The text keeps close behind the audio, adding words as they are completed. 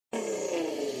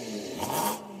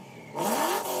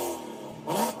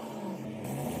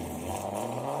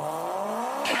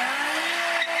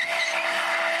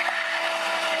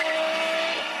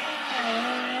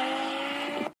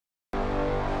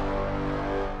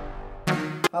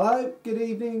Hello, good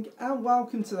evening and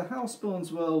welcome to the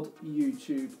Hlspwns World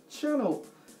YouTube channel.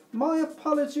 My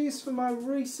apologies for my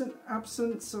recent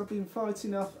absence. I've been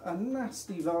fighting off a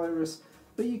nasty virus,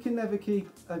 but you can never keep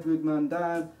a good man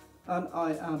down, and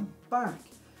I am back.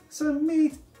 So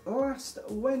mid last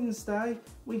Wednesday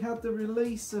we had the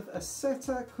release of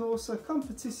Assetto Corsa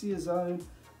Competizione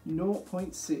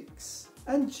 0.6,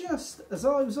 and just as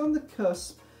I was on the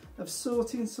cusp of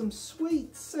sorting some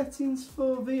sweet settings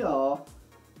for VR,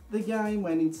 the game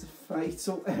went into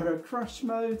fatal error crash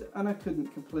mode and I couldn't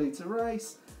complete a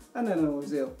race, and then I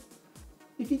was ill.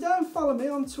 If you don't follow me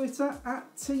on Twitter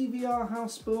at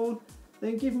TVR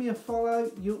then give me a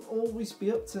follow. You'll always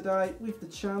be up to date with the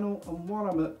channel and what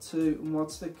I'm up to and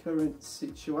what's the current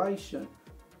situation.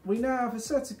 We now have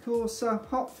Assetto Corsa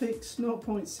hotfix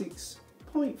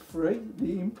 0.6.3,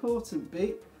 the important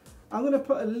bit. I'm going to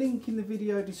put a link in the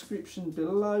video description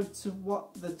below to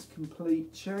what the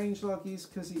complete changelog is,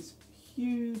 because it's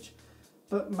huge.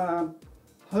 But man,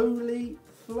 holy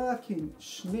flirking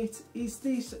schnitt, is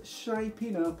this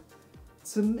shaping up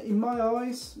to, in my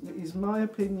eyes, it is my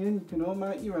opinion, you can all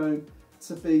make your own,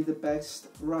 to be the best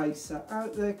racer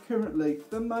out there currently,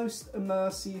 the most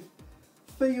immersive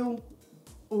feel,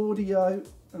 audio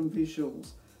and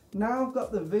visuals. Now I've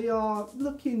got the VR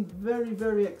looking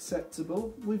very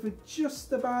acceptable with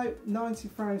just about 90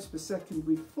 frames per second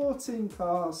with 14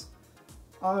 cars.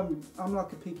 I'm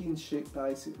like a pig in shit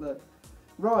basically.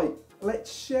 Right, let's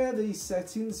share these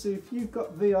settings. So if you've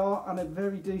got VR and a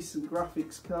very decent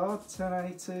graphics card,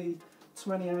 1080,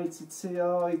 2080 Ti,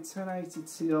 1080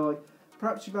 Ti,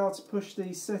 perhaps you'll be able to push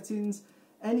these settings.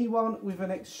 Anyone with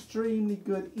an extremely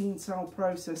good Intel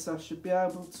processor should be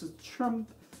able to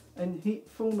trump and hit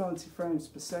full 90 frames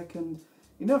per second.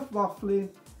 Enough waffling,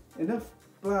 enough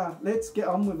blah, let's get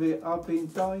on with it. I've been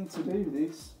dying to do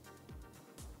this.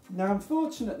 Now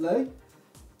unfortunately,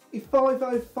 if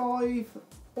 505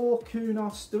 or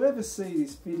Kunos do ever see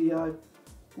this video,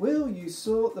 will you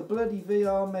sort the bloody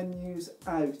VR menus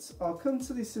out? I'll come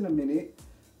to this in a minute.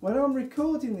 When I'm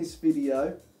recording this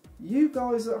video, you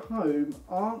guys at home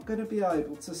aren't going to be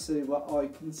able to see what I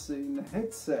can see in the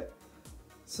headset.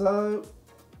 So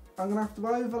I'm going to have to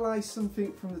overlay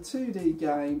something from the 2D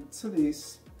game to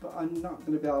this, but I'm not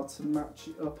going to be able to match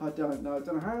it up. I don't know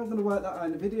how I'm going to work that out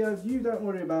in the video. You don't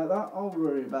worry about that, I'll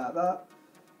worry about that.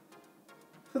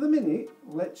 For the minute,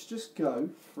 let's just go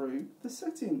through the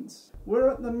settings. We're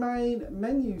at the main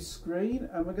menu screen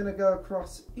and we're going to go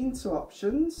across into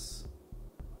options,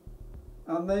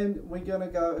 and then we're going to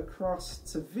go across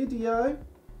to video,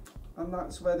 and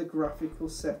that's where the graphical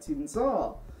settings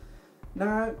are.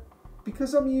 Now,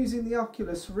 because I'm using the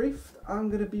Oculus Rift, I'm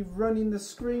going to be running the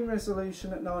screen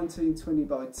resolution at 1920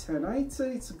 by 1080.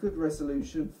 It's a good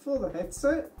resolution for the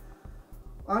headset.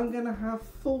 I'm going to have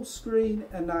full screen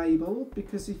enabled,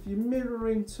 because if you mirror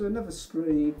into another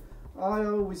screen, I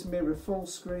always mirror full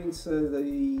screen, so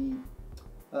the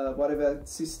whatever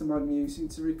system I'm using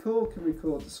to record can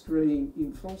record the screen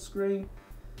in full screen.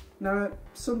 Now,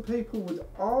 some people would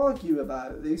argue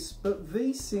about this, but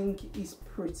VSync is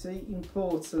pretty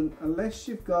important unless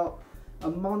you've got a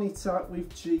monitor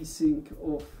with G-Sync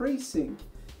or FreeSync.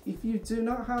 If you do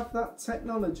not have that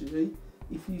technology,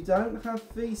 if you don't have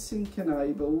VSync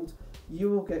enabled, you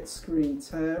will get screen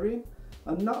tearing.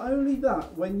 And not only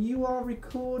that, when you are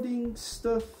recording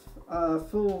stuff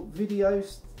for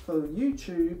videos for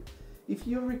YouTube, if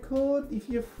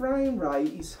your frame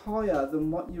rate is higher than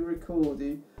what you're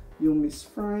recording, you'll miss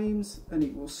frames and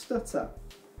it will stutter.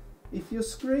 If your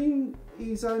screen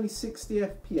is only 60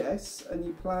 FPS and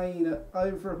you're playing at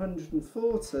over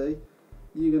 140,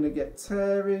 you're going to get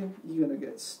tearing, you're going to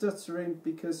get stuttering,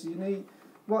 because you need,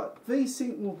 what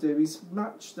VSync will do is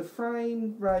match the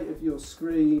frame rate of your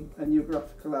screen and your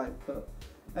graphical output.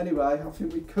 Anyway, I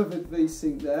think we covered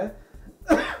VSync there.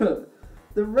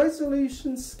 The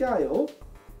resolution scale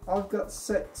I've got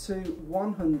set to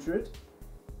 100.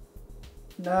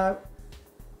 Now,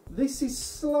 this is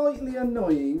slightly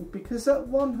annoying because at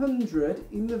 100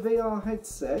 in the VR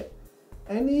headset,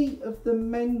 any of the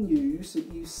menus that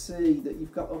you see that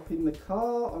you've got up in the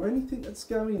car or anything that's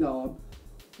going on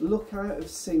look out of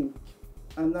sync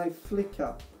and they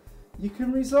flicker. You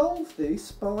can resolve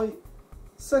this by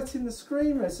setting the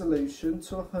screen resolution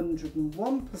to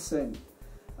 101%,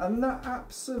 and that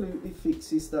absolutely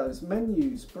fixes those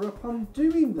menus. But upon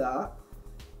doing that,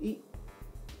 it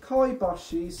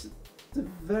kiboshes the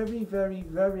very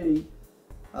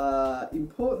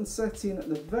important setting at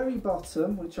the very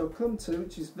bottom, which I'll come to,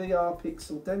 which is VR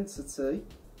pixel density.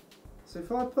 So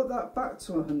if I put that back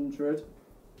to 100,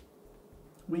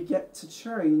 we get to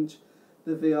change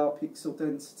the VR pixel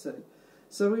density.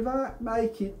 So without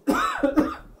making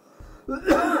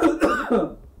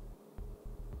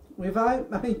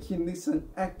this an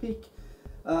epic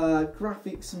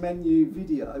graphics menu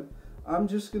video, I'm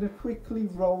just going to quickly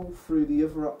roll through the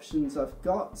other options I've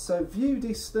got. So view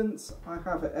distance I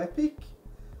have at epic,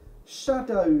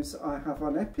 shadows I have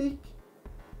on epic,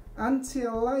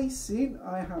 anti-aliasing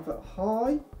I have at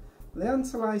high, the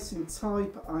anti-aliasing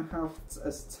type I have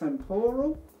as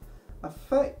temporal,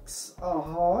 effects are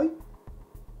high,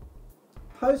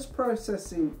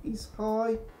 post-processing is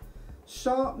high,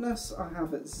 sharpness I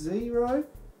have at 0,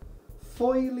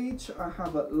 foliage I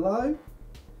have at low,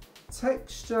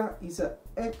 texture is at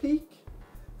epic,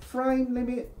 frame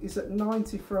limit is at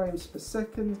 90 frames per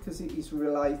second because it is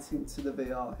relating to the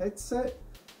VR headset,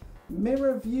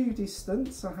 mirror view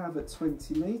distance I have at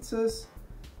 20 meters,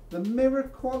 the mirror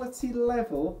quality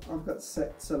level I've got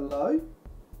set to low,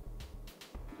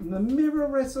 and the mirror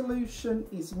resolution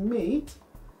is mid.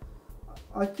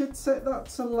 I could set that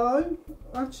to low.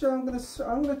 Actually, I'm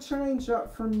gonna change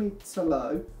that from mid to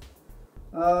low.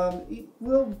 It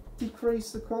will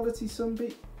decrease the quality some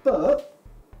bit, but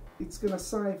it's gonna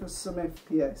save us some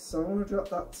FPS. So I'm gonna drop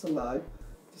that to low.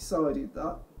 Decided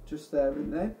that just there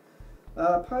and then.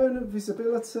 Opponent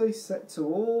visibility set to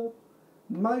all.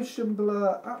 Motion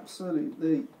blur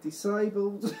absolutely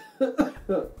disabled.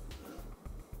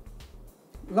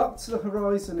 Lock to the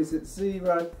horizon is at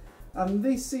 0. And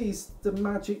this is the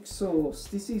magic sauce.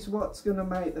 This is what's going to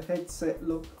make the headset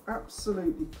look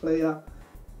absolutely clear.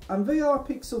 And VR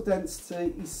pixel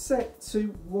density is set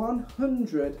to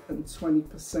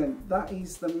 120%. That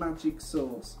is the magic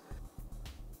sauce.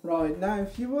 Right, now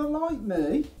if you were like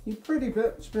me, you'd pretty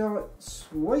much be like,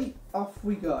 sweet, off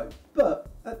we go. But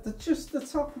at just the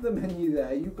top of the menu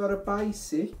there, you've got a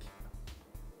basic.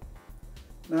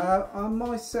 Now on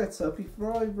my setup, if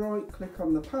I right click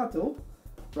on the paddle,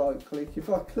 if I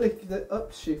click the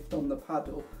upshift on the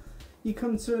paddle, you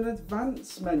come to an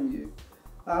advanced menu,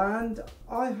 and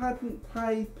I hadn't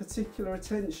paid particular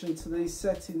attention to these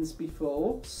settings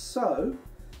before, so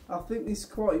I think this is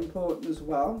quite important as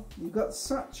well. You've got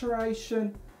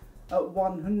saturation at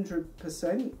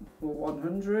 100% or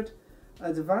 100,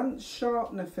 advanced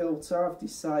sharpener filter I've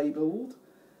disabled,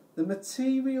 the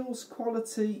materials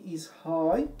quality is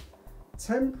high,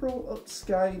 temporal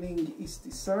upscaling is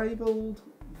disabled,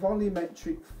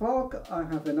 volumetric fog I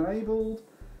have enabled,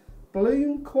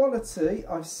 bloom quality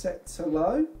I've set to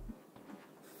low,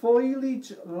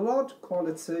 foliage LOD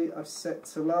quality I've set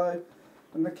to low,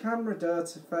 and the camera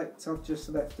dirt effect I've just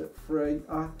left at 3.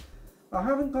 I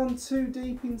haven't gone too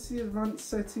deep into the advanced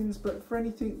settings, but for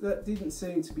anything that didn't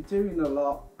seem to be doing a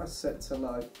lot, I set to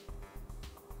low.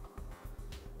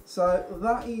 So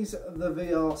that is the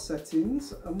VR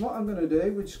settings, and what I'm going to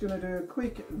do, we're just going to do a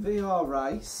quick VR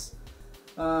race.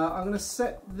 I'm going to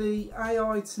set the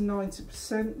AI to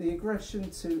 90%, the aggression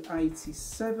to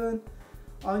 87.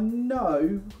 I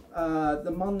know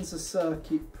the Monza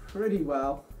circuit pretty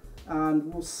well,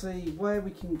 and we'll see where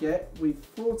we can get with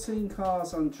 14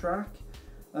 cars on track.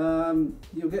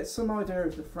 You'll get some idea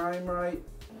of the frame rate.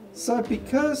 So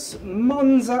because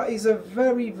Monza is a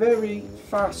very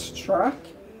fast track,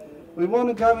 we want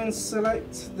to go and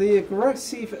select the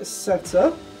aggressive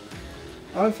setup.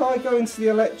 If I go into the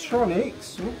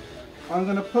electronics, I'm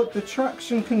going to put the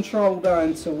traction control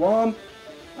down to 1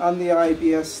 and the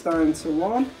ABS down to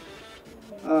 1.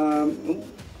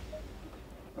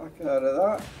 Back out of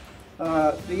that.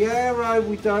 The aero,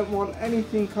 we don't want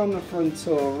anything on the front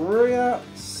or rear,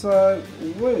 so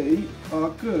we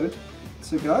are good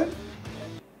to go.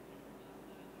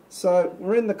 So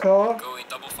we're in the car. Going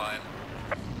double file.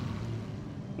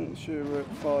 Make sure we're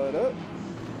fired up.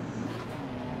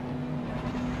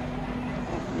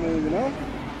 Moving on.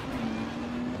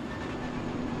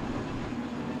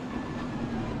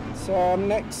 So I'm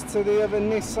next to the other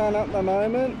Nissan at the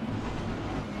moment.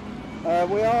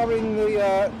 We are in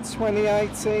the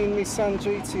 2018 Nissan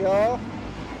GTR,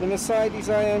 the Mercedes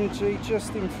AMG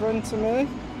just in front of me,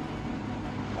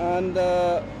 and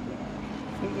I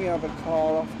think we have a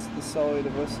car off to the side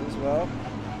of us as well.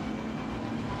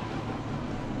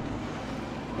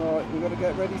 Right, we've got to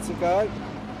get ready to go.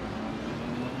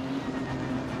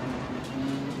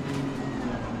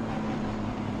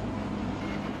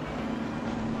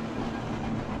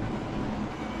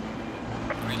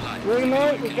 Green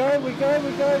light, we go.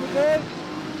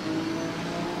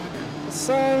 The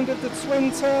sound of the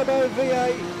twin turbo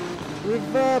V8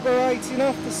 reverberating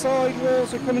off the side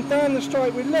walls. We're coming down the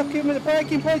straight, we're looking with the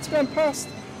braking plates going past,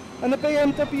 and the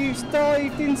BMW's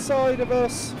dived inside of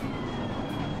us.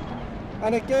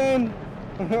 And again,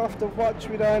 we have to watch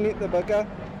we don't hit the bugger.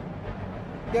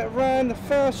 Get round the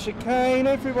first chicane,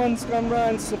 everyone's gone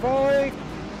round, survived.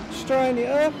 Strain it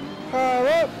up, power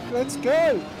up, let's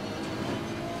go.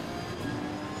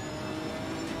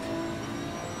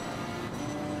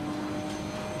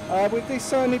 With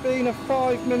this only being a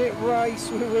 5-minute race,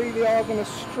 we really are going to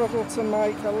struggle to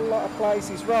make a lot of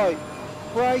places. Right,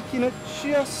 braking at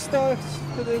just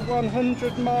after the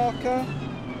 100 marker.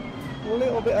 A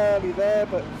little bit early there,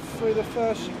 but through the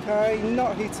first chicane,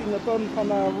 not hitting the bump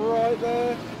on our right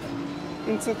there.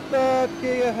 Into third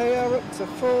gear here, up to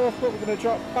fourth, but we're going to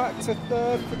drop back to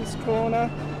third for this corner.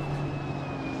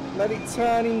 Let it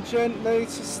turn in gently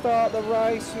to start the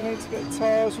race. We need to get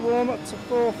tyres warm. Up to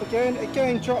fourth again.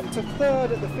 Again, drop to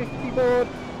third at the 50 board.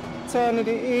 Turning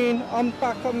it in. I'm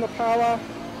back on the power.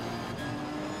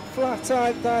 Flat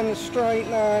out down the straight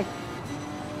now.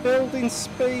 Building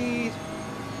speed.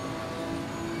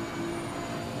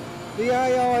 The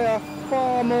AI are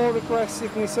far more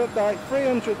aggressive in this update.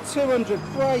 300,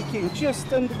 200, braking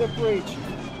just under the bridge.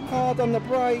 Hard on the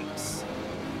brakes.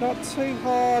 Not too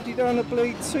hard, you don't want to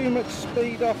bleed too much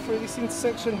speed off through this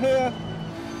intersection here.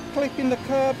 Clipping the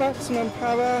curb, maximum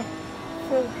power,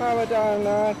 full power down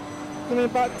now. Coming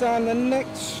back down the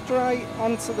next straight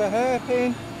onto the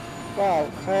hairpin. Well,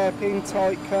 hairpin,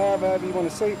 tight curve, however you want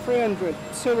to see it. 300,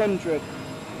 200,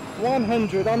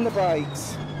 100 on the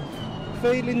brakes.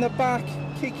 Feeling the back,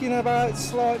 kicking about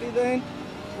slightly then.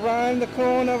 Round the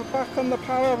corner, back on the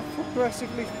power,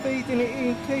 progressively feeding it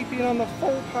in, keeping on the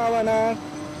full power now.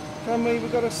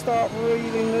 We've got to start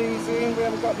reeling these in, we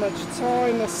haven't got much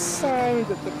time. The sound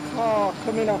of the car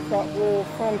coming off that wall,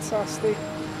 fantastic.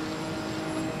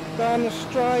 Down the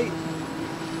straight,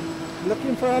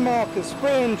 looking for our markers,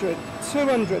 300,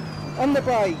 200, on the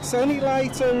brakes. Any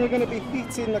later and we're going to be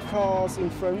hitting the cars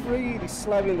in front, really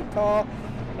slowing the car.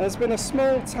 There's been a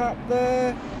small tap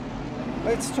there,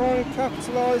 let's try and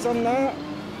capitalise on that.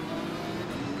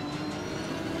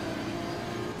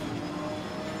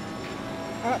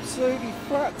 Absolutely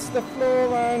flat to the floor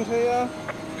around here.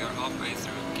 We are halfway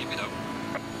through, keep it up.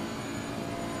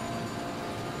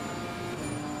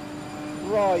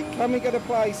 Right, can we get a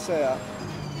place here?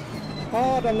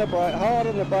 Hard on the brake, hard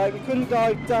on the brake. We couldn't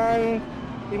go down.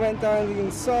 He went down the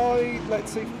inside.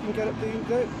 Let's see if we can get up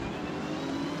the...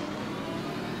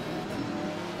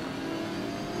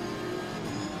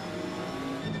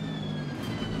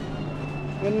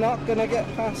 We're not going to get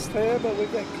past here, but we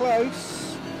get close.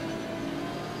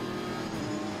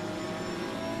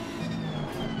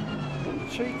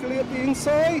 Cheekily up the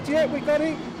inside, yeah, we got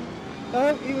it.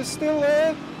 No, he was still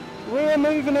there. Rear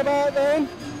moving about then.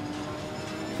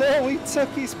 Thought we took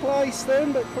his place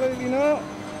then, but clearly not.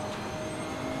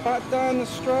 Back down the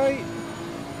straight.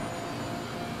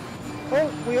 Oh,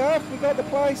 we got the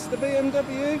place, the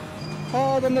BMW.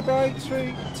 Hard on the brakes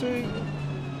to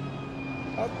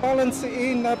balance it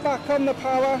in. Now back on the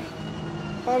power.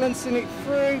 Balancing it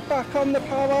through, back on the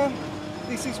power.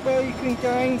 This is where you can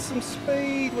gain some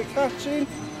speed. We're catching. A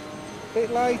bit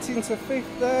late into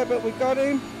fifth there, but we got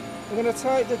him. We're going to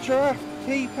take the draft.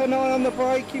 Keep an eye on the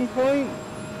braking point.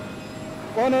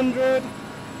 100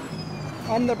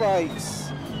 on the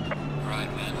brakes. Right,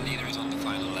 man. Leader is on the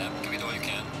final lap. Give it all you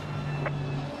can.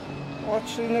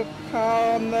 Watching the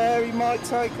power on there. He might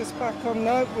take us back on.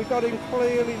 No, we got him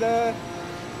clearly there.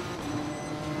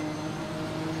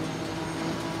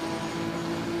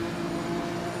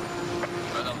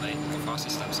 The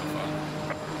fastest lap so far.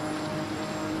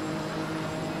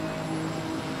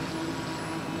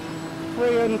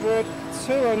 $300,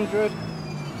 200.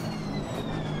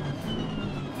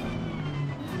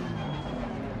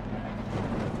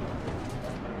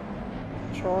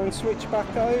 Try and switch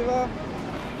back over.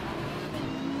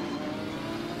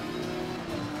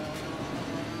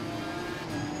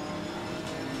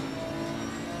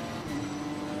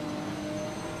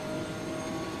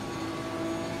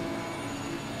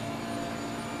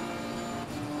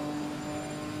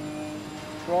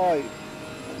 Right,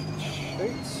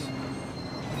 shoot.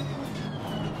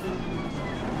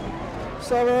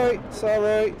 Sorry.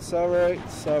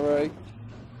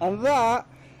 And that,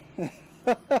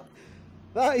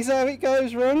 that is how it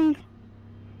goes wrong.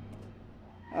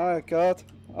 Oh God,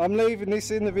 I'm leaving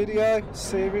this in the video,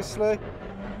 seriously.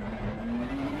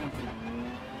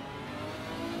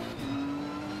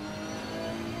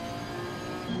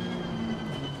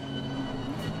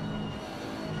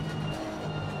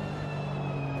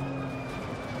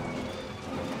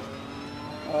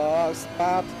 Oh, that was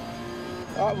bad.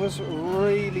 That was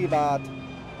really bad.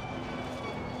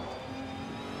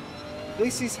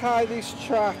 This is how this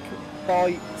track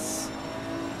bites.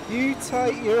 You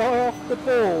take your eye off the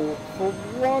ball for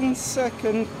 1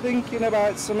 second thinking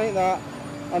about something that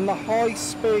and the high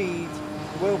speed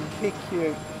will kick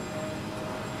you.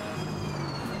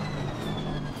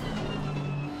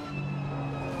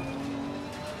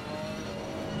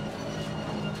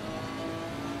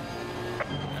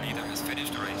 The leader has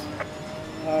finished the race.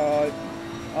 Alright.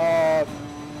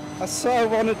 I so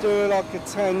want to do like a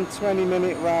 10-20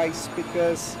 minute race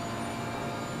because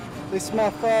this is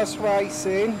my first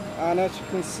racing, and as you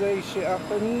can see, shit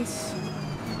happens.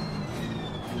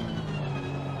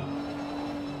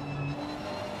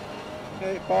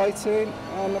 Keep biting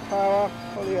on the power,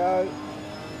 pull it out.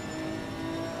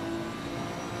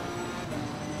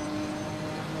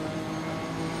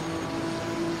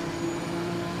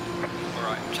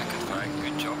 Alright, check it flag.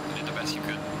 Good job. You did the best you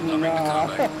could. Now bring the car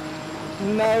back.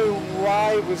 No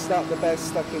way was that the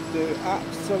best I could do.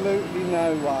 Absolutely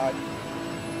no way.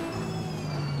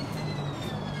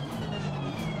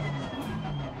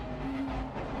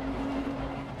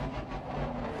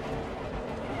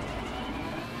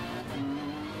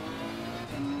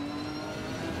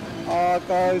 Oh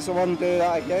guys, I want to do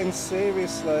that again.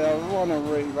 Seriously, I want to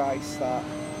re-race that.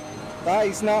 That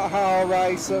is not how I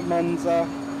race at Monza.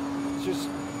 Just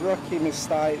rookie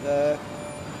mistake there.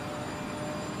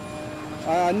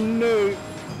 I knew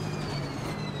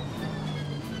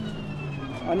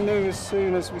as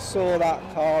soon as we saw that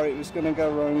car it was going to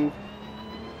go wrong.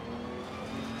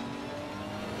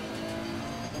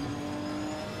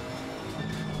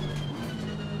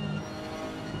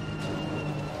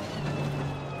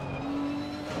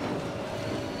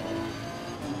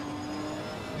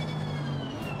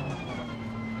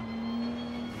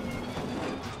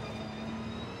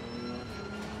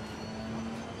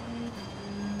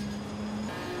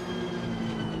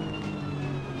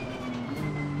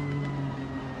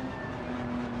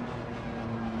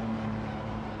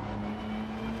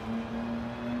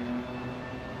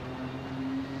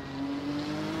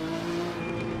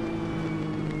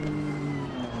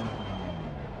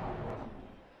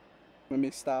 I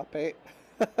missed that bit.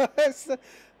 I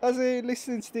was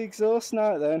listening to the exhaust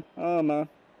note then. Oh man.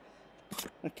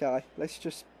 Okay, let's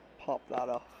just pop that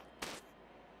off.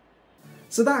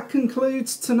 So that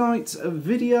concludes tonight's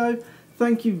video.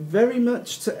 Thank you very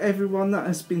much to everyone that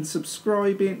has been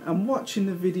subscribing and watching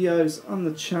the videos on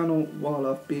the channel while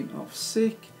I've been off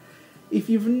sick. If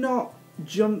you've not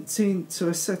jumped into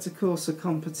Assetto Corsa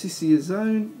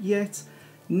Competizione yet,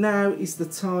 now is the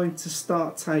time to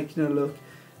start taking a look.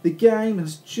 The game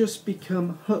has just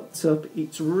become hooked up,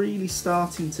 it's really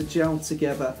starting to gel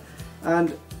together,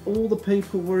 and all the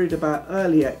people worried about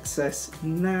early access,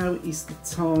 now is the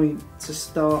time to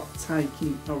start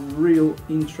taking a real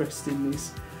interest in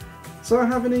this. So I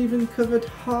haven't even covered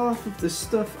half of the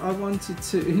stuff I wanted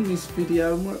to in this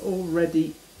video, and we're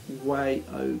already way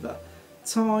over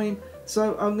time.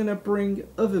 So I'm going to bring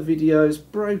other videos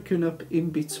broken up in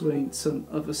between some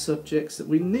other subjects that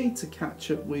we need to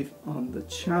catch up with on the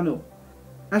channel.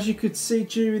 As you could see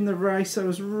during the race, I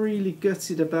was really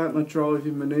gutted about my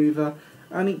driving manoeuvre,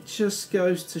 and it just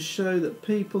goes to show that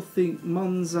people think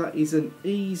Monza is an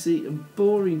easy and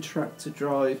boring track to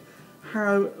drive.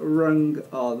 How wrong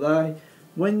are they?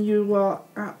 When you are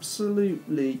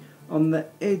absolutely on the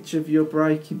edge of your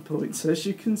braking points, as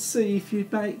you can see, if you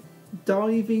make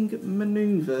diving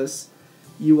manoeuvres,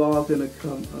 you are going to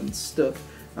come unstuck.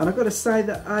 And I've got to say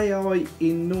that AI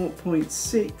in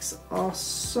 0.6 are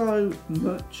so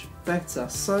much better,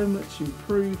 so much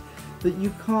improved, that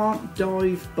you can't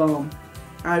dive bomb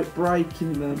out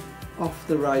braking them off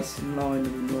the racing line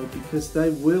anymore, because they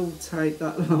will take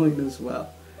that line as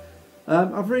well.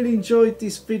 I've really enjoyed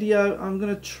this video. I'm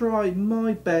going to try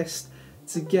my best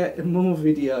to get more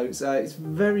videos out. It's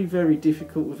very, very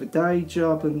difficult with a day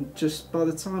job, and just by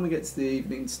the time I get to the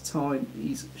evenings, time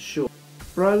is short.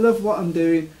 But I love what I'm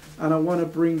doing, and I want to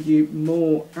bring you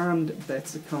more and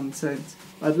better content.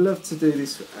 I'd love to do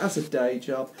this as a day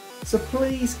job. So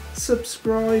please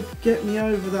subscribe, get me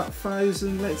over that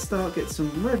 1,000, let's start get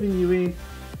some revenue in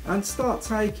and start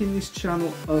taking this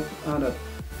channel up and up.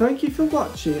 Thank you for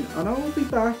watching, and I will be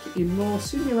back in more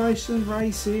simulation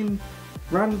racing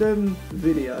random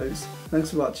videos.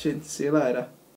 Thanks for watching, see you later.